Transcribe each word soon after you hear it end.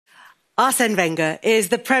Arsene Wenger is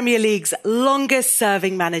the Premier League's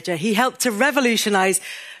longest-serving manager. He helped to revolutionise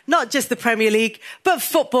not just the Premier League, but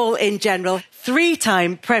football in general.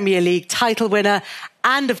 3-time Premier League title winner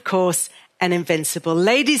and, of course, an invincible.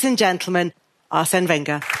 Ladies and gentlemen, Arsene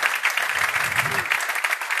Wenger.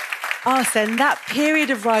 Arsene, that period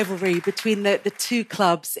of rivalry between the two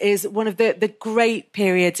clubs is one of the great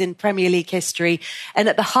periods in Premier League history. And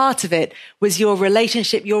at the heart of it was your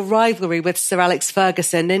relationship, your rivalry with Sir Alex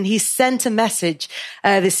Ferguson. And he sent a message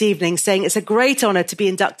this evening saying it's a great honour to be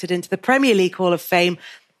inducted into the Premier League Hall of Fame.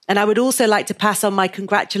 And I would also like to pass on my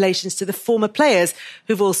congratulations to the former players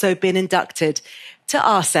who've also been inducted. To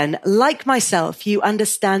Arsene, like myself, you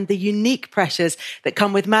understand the unique pressures that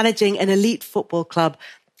come with managing an elite football club,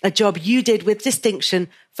 a job you did with distinction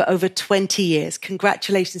for over 20 years.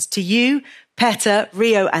 Congratulations to you, Petter,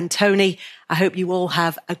 Rio and Tony. I hope you all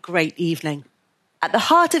have a great evening. At the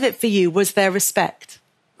heart of it for you was their respect.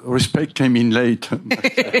 Respect came in late.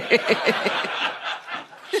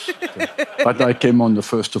 But I came on the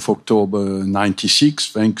 1st of October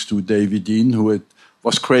 96, thanks to David Dean, who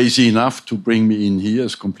was crazy enough to bring me in here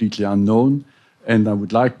as completely unknown. And I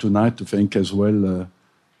would like tonight to thank as well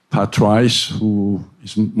Pat Rice, who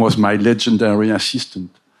was my legendary assistant,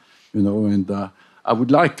 and I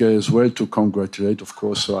would like as well to congratulate, of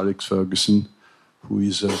course, Sir Alex Ferguson, who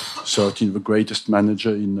is certainly the greatest manager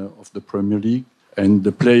of the Premier League, and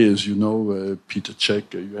the players, Peter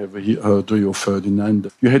Cech, you have heard Rio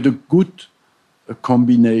Ferdinand. You had a good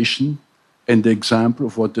combination and example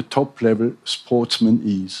of what the top-level sportsman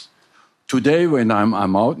is. Today, when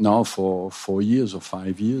I'm out now for 4 years or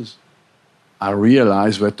 5 years, I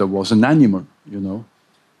realized that I was an animal,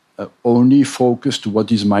 only focused to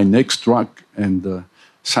what is my next drug and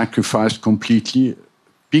sacrificed completely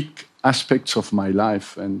big aspects of my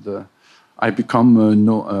life. And I become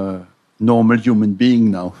a normal human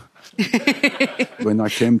being now. When I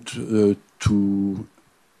came to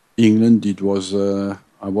England,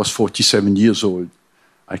 I was 47 years old.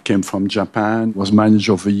 I came from Japan, was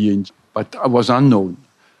manager of a year, but I was unknown.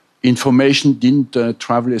 Information didn't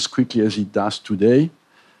travel as quickly as it does today.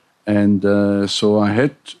 And so I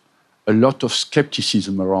had a lot of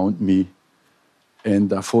skepticism around me.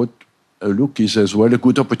 And I thought, look, is as well a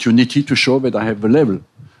good opportunity to show that I have a level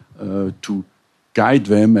to guide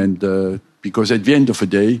them. And because at the end of the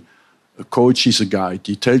day, a coach is a guide.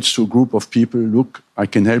 He tells to a group of people, look, I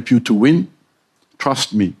can help you to win.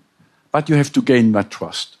 Trust me. But you have to gain that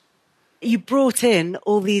trust. You brought in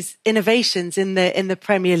all these innovations in the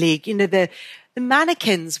Premier League. The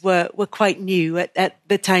mannequins were quite new at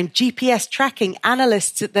the time. GPS tracking,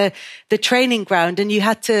 analysts at the training ground, and you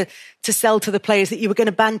had to sell to the players that you were going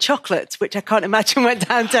to ban chocolates, which I can't imagine went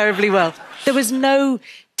down terribly well. There was no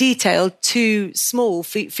detail too small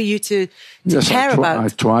for you to care about. I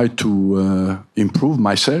tried to improve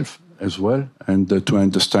myself as well, and to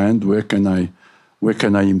understand where can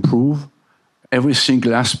I improve. Every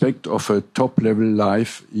single aspect of a top-level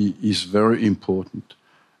life is very important.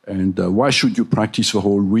 And why should you practice a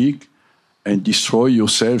whole week and destroy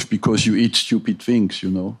yourself because you eat stupid things,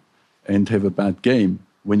 and have a bad game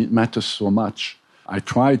when it matters so much? I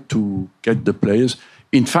tried to get the players.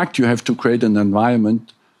 In fact, you have to create an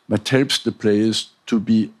environment that helps the players to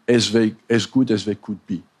be as good as they could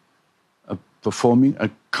be. Performing a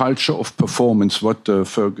culture of performance, what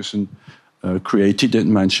Ferguson created at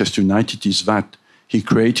Manchester United is that he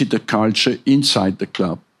created a culture inside the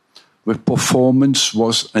club where performance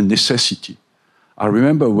was a necessity. I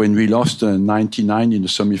remember when we lost 99 in the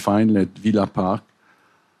semi-final at Villa Park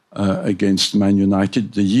against Man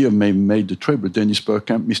United, the year made the treble. Dennis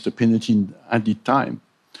Bergkamp missed a penalty at the time.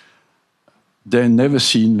 They never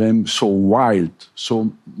seen them so wild,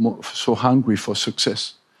 so hungry for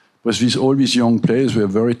success. Because all these young players were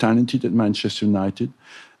very talented at Manchester United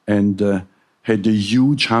and had a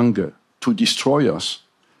huge hunger to destroy us.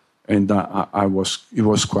 And it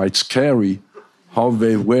was quite scary how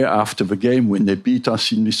they were after the game when they beat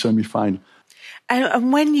us in the semi-final.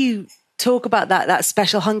 And when you talk about that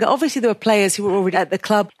special hunger, obviously there were players who were already at the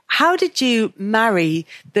club. How did you marry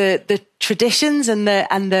the traditions and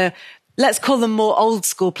the let's call them more old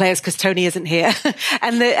school players because Tony isn't here,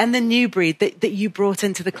 and the new breed that you brought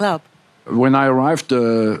into the club? When I arrived,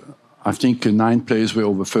 I think 9 players were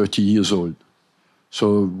over 30 years old.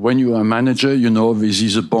 So when you are a manager, this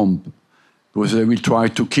is a bomb. Because they will try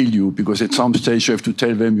to kill you, because at some stage you have to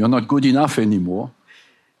tell them you're not good enough anymore.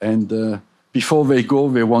 And before they go,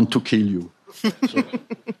 they want to kill you.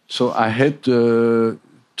 So I had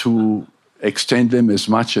to extend them as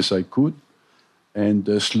much as I could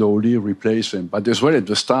and slowly replace them. But as well at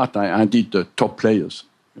the start, I added the top players,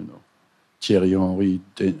 Thierry Henry,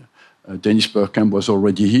 Dennis Bergkamp was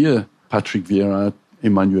already here. Patrick Vieira,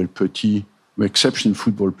 Emmanuel Petit were exceptional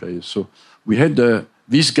football players. So we had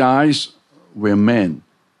these guys were men.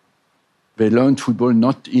 They learned football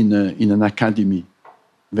not in an academy.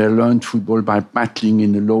 They learned football by battling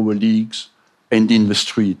in the lower leagues and in the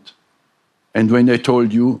street. And when they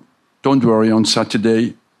told you, don't worry, on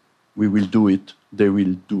Saturday we will do it, they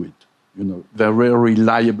will do it. You know, they're very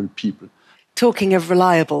reliable people. Talking of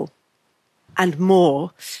reliable and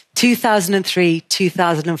more, 2003,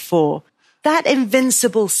 2004, that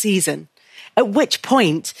invincible season, at which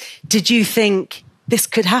point did you think this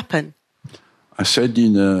could happen? I said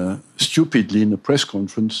stupidly in a press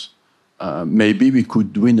conference, maybe we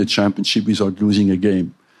could win a championship without losing a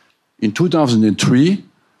game. In 2003,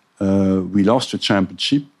 we lost the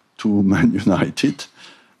championship to Man United.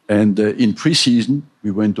 And in pre-season,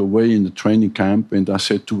 we went away in the training camp and I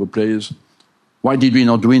said to the players, why did we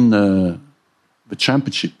not win the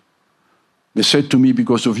championship? They said to me,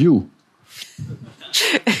 because of you.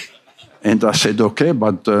 And I said, okay,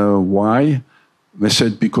 but why? They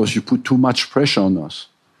said, because you put too much pressure on us.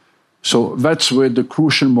 So that's where the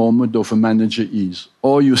crucial moment of a manager is.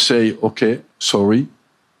 Or you say, okay, sorry,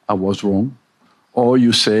 I was wrong. Or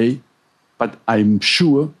you say, but I'm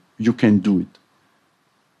sure you can do it.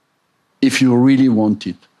 If you really want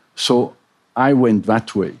it. So I went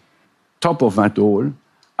that way. Top of that all,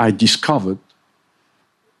 I discovered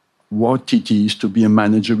what it is to be a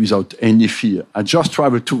manager without any fear. I just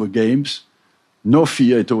traveled to the games, no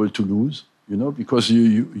fear at all to lose, you know, because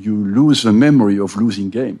you lose the memory of losing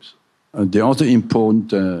games. The other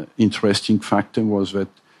important, interesting factor was that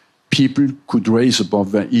people could raise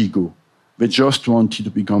above their ego. They just wanted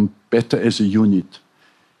to become better as a unit.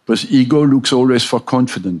 Because ego looks always for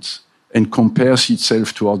confidence and compares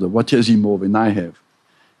itself to others. What has he more than I have?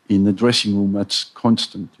 In the dressing room, that's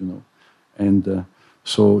constant, you know. And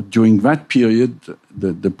so during that period,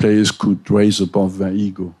 the players could raise above their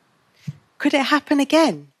ego. Could it happen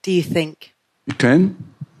again, do you think? It can.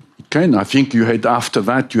 It can. I think after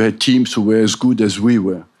that, you had teams who were as good as we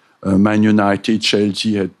were. Man United,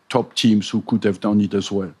 Chelsea had top teams who could have done it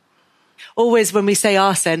as well. Always when we say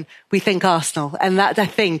Arsene, we think Arsenal. And that, I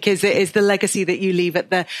think, is the legacy that you leave at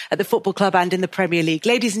the football club and in the Premier League.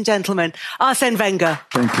 Ladies and gentlemen, Arsene Wenger.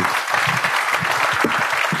 Thank you.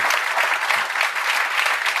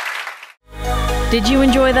 Did you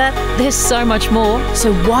enjoy that? There's so much more,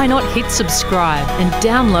 so why not hit subscribe and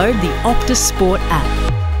download the Optus Sport app.